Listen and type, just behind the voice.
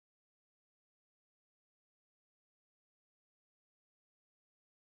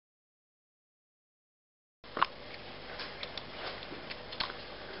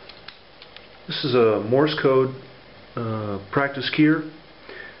This is a Morse Code practice keyer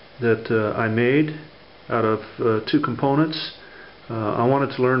that I made out of two components. I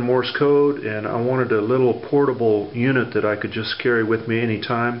wanted to learn Morse Code, and I wanted a little portable unit that I could just carry with me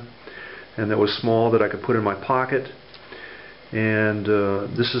anytime, and that was small, that I could put in my pocket. And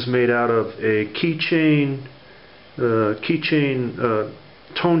this is made out of a Keychain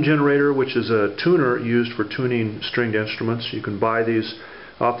tone generator, which is a tuner used for tuning stringed instruments. You can buy these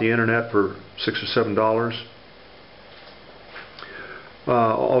off the internet for $6 or $7.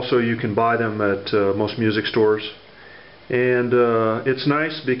 Also, you can buy them at most music stores. And it's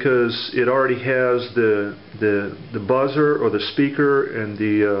nice because it already has the buzzer or the speaker and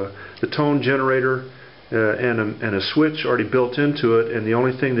the tone generator and a switch already built into it, and the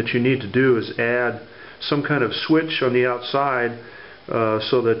only thing that you need to do is add some kind of switch on the outside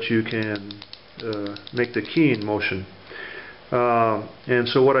so that you can make the keying motion. And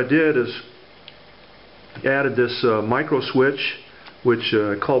so what I did is added this micro switch, which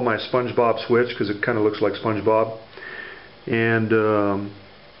I called my Spongebob Switch because it kind of looks like SpongeBob. And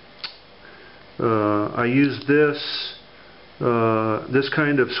I used this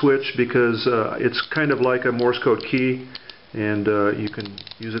kind of switch because it's kind of like a Morse code key, and you can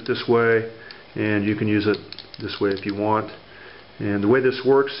use it this way, and you can use it this way if you want. And the way this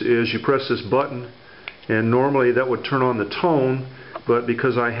works is you press this button, and normally that would turn on the tone, but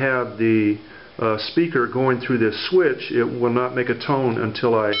because I have the speaker going through this switch, it will not make a tone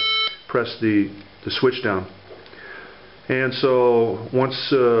until I press the switch down. And so once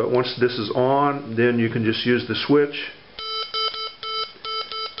this is on, then you can just use the switch,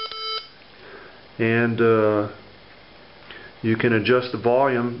 and you can adjust the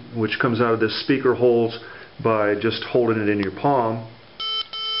volume, which comes out of this speaker holes, by just holding it in your palm.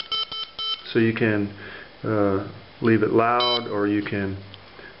 So you can leave it loud, or you can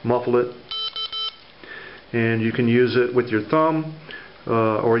muffle it, and you can use it with your thumb,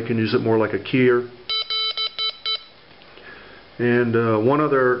 or you can use it more like a keyer. And one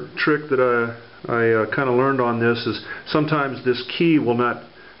other trick that I kind of learned on this is sometimes this key will not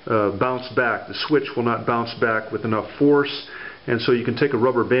bounce back. The switch will not bounce back with enough force, and so you can take a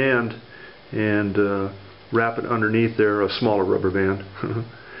rubber band and wrap it underneath there, a smaller rubber band.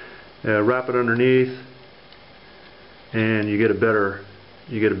 Wrap it underneath, and you get a better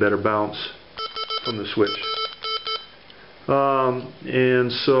bounce from the switch.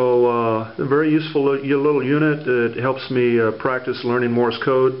 And so a very useful little unit. It helps me practice learning Morse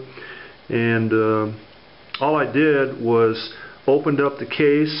code. And all I did was opened up the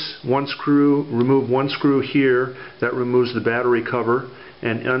case, one screw, remove one screw here, that removes the battery cover,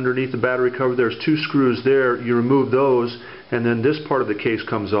 and underneath the battery cover there's two screws there. You remove those, and then this part of the case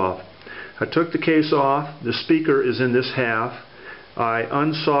comes off. I took the case off. The speaker is in this half. I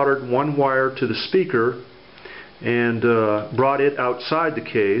unsoldered one wire to the speaker and brought it outside the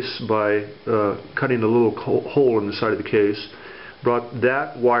case by cutting a little hole in the side of the case. Brought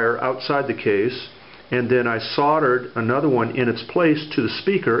that wire outside the case, and then I soldered another one in its place to the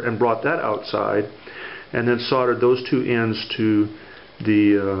speaker and brought that outside, and then soldered those two ends to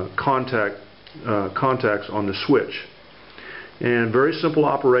the contacts on the switch. And very simple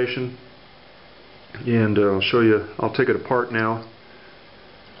operation, and I'll show you. I'll take it apart now.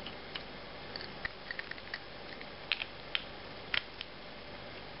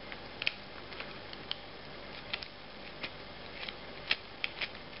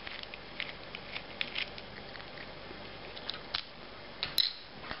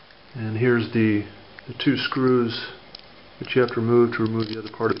 And here's the two screws that you have to remove the other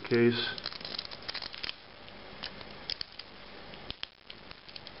part of the case.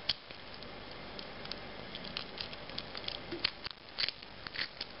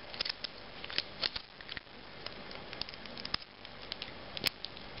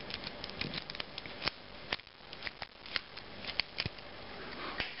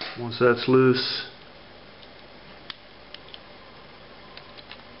 Once that's loose,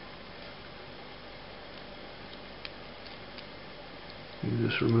 you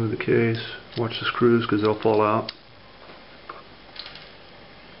just remove the case. Watch the screws because they'll fall out.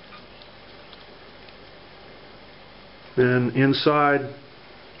 Then inside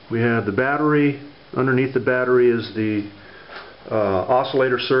we have the battery. Underneath the battery is the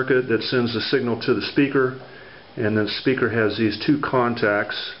oscillator circuit that sends the signal to the speaker, and then the speaker has these two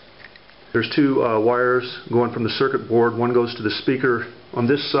contacts. There's two wires going from the circuit board. One goes to the speaker on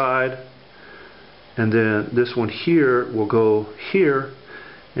this side, and then this one here will go here.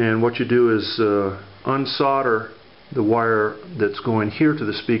 And what you do is unsolder the wire that's going here to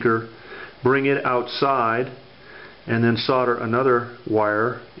the speaker, bring it outside, and then solder another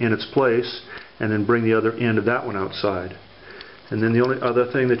wire in its place, and then bring the other end of that one outside. And then the only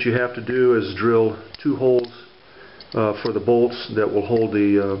other thing that you have to do is drill 2 holes for the bolts that will hold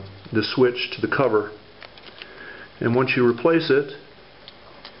the switch to the cover. And once you replace it,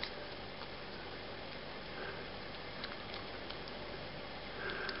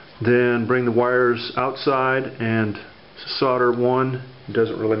 then bring the wires outside and solder one. It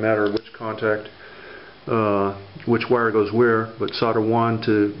doesn't really matter which contact, which wire goes where, but solder one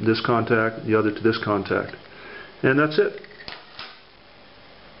to this contact, the other to this contact. And that's it.